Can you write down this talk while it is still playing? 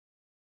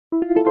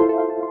Welcome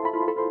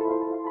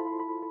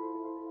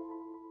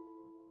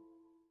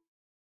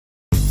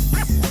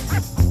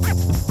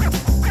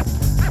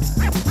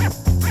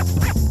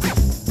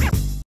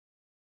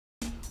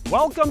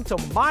to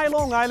My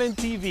Long Island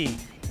TV.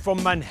 From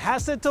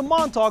Manhasset to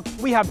Montauk,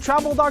 we have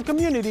traveled our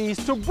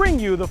communities to bring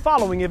you the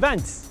following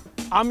events.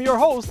 I'm your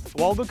host,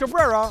 Waldo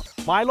Cabrera.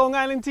 My Long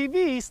Island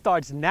TV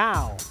starts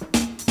now.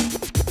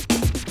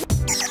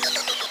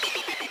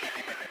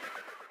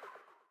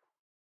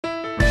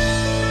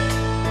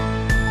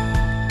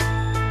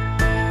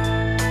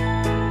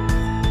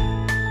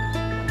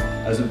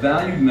 As a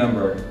valued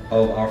member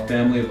of our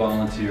family of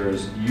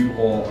volunteers, you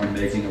all are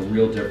making a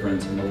real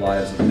difference in the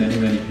lives of many,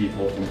 many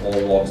people from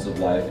all walks of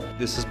life.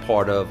 This is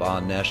part of our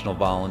National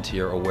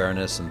Volunteer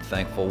Awareness and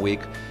Thankful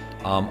Week.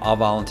 Our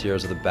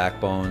volunteers are the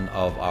backbone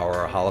of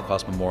our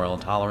Holocaust Memorial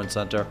and Tolerance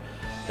Center.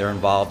 They're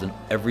involved in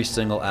every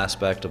single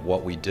aspect of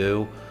what we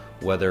do,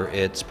 whether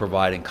it's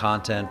providing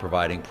content,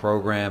 providing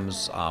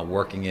programs,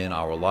 working in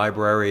our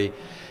library,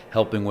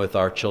 helping with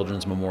our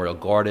Children's Memorial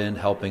Garden,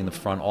 helping the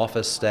front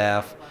office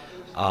staff,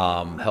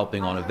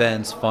 helping on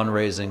events,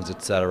 fundraisings,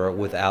 etc.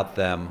 Without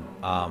them,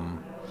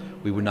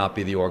 we would not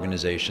be the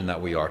organization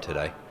that we are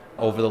today.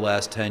 Over the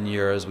last 10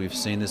 years, we've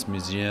seen this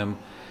museum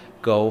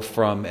go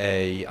from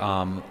a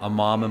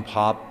mom and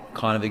pop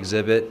kind of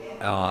exhibit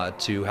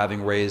to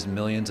having raised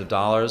millions of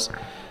dollars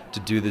to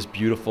do this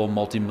beautiful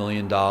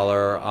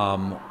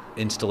multi-million-dollar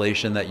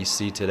installation that you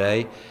see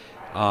today.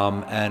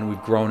 And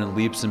we've grown in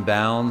leaps and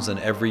bounds, and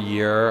every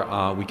year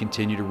we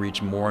continue to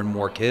reach more and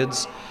more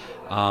kids.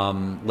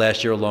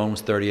 Last year alone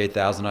was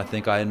 38,000, I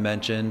think I had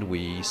mentioned.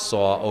 We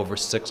saw over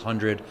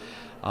 600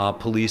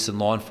 police and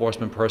law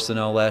enforcement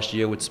personnel last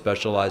year with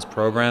specialized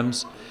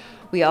programs.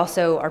 We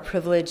also are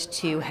privileged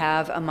to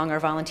have among our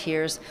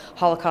volunteers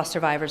Holocaust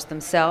survivors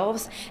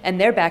themselves, and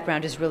their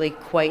background is really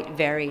quite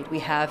varied. We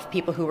have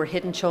people who were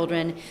hidden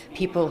children,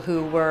 people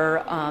who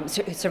were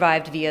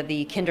survived via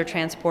the kinder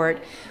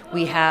transport.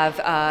 We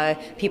have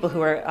people who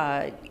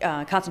are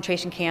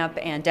concentration camp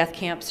and death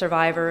camp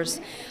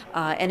survivors.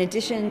 In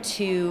addition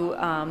to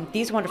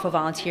these wonderful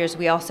volunteers,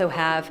 we also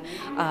have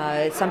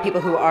some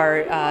people who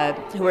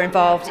were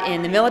involved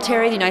in the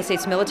military, the United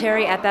States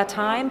military at that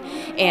time,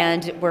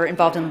 and were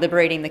involved in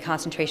liberating the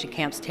concentration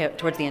camps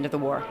towards the end of the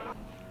war.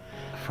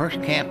 The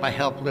first camp I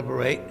helped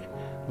liberate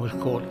was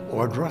called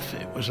Ohrdruf.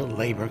 It was a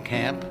labor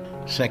camp.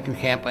 Second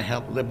camp I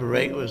helped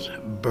liberate was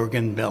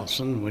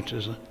Bergen-Belsen, which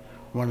is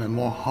one of the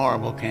more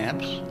horrible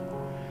camps.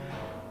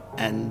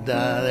 And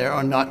there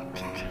are not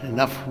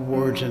enough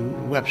words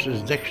in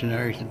Webster's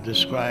dictionary to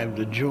describe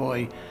the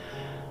joy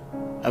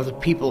of the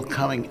people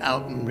coming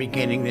out and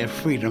regaining their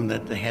freedom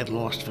that they had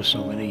lost for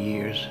so many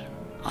years.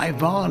 I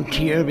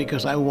volunteer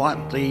because I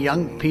want the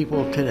young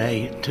people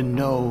today to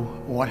know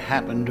what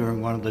happened during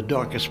one of the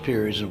darkest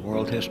periods of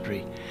world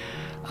history.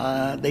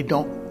 They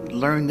don't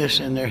learn this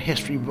in their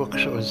history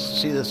books or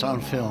see this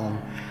on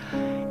film.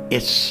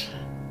 It's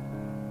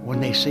when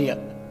they see a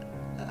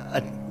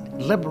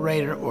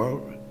liberator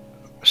or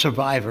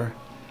survivor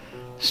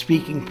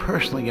speaking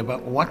personally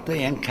about what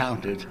they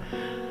encountered,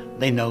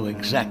 they know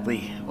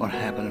exactly what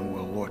happened in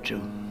World War II.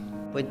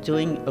 We're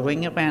doing a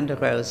Ring Around the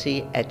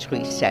Rosie at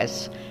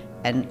recess,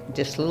 and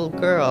this little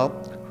girl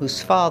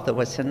whose father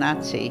was a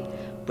Nazi,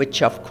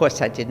 which of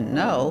course I didn't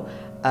know,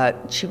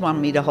 she wanted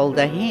me to hold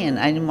her hand.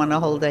 I didn't want to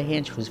hold her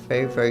hand. She was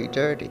very, very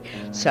dirty.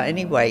 So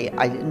anyway,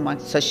 I didn't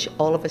want, so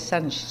all of a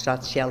sudden she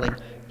starts yelling,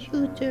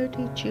 "You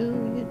dirty Jew,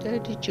 you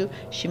dirty Jew."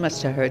 She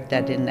must have heard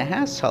that in the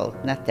household,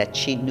 not that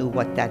she knew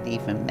what that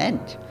even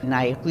meant. And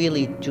I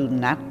really do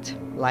not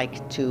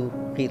like to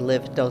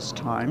relive those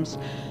times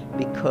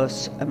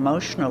because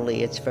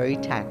emotionally it's very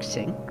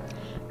taxing.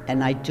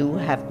 And I do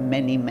have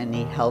many,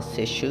 many health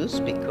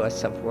issues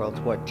because of World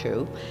War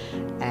II.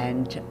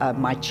 And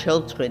my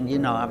children, you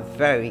know, are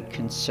very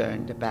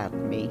concerned about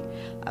me.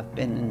 I've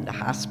been in the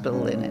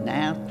hospital in and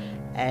out.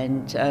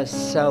 And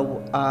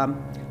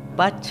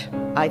but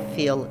I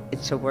feel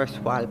it's a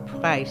worthwhile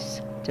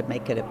price to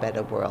make it a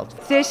better world.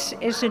 This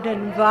is an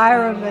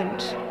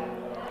environment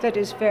that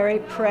is very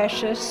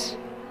precious.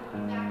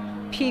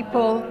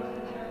 People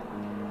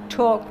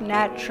talk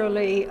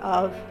naturally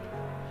of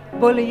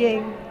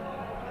bullying,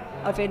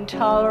 of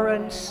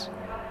intolerance.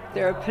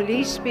 There are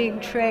police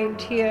being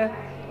trained here.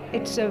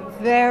 It's a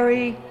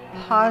very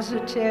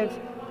positive,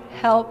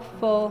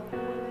 helpful,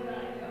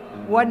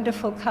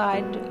 wonderful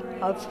kind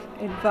of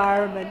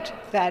environment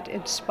that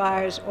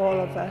inspires all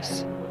of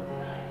us.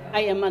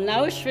 I am an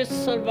Auschwitz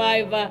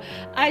survivor.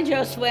 I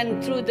just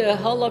went through the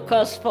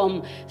Holocaust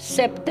from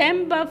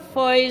September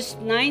 1st,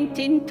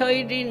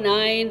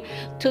 1939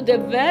 to the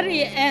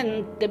very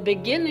end, the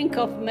beginning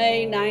of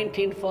May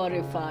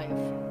 1945.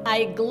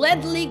 I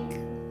gladly,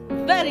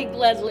 very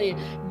gladly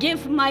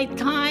give my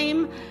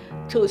time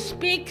to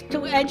speak,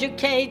 to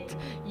educate,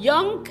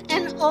 young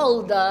and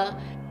older.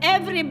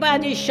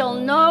 Everybody shall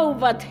know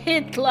what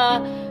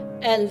Hitler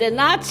and the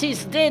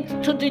Nazis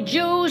did to the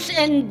Jews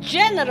in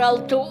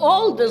general, to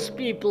all those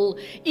people.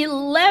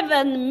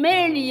 11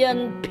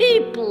 million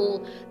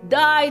people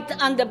died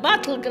on the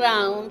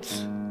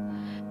battlegrounds.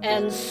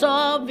 And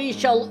so we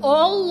shall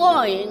all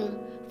learn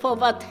for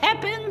what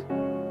happened,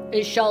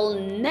 it shall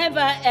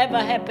never ever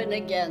happen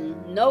again,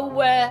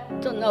 nowhere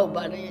to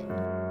nobody.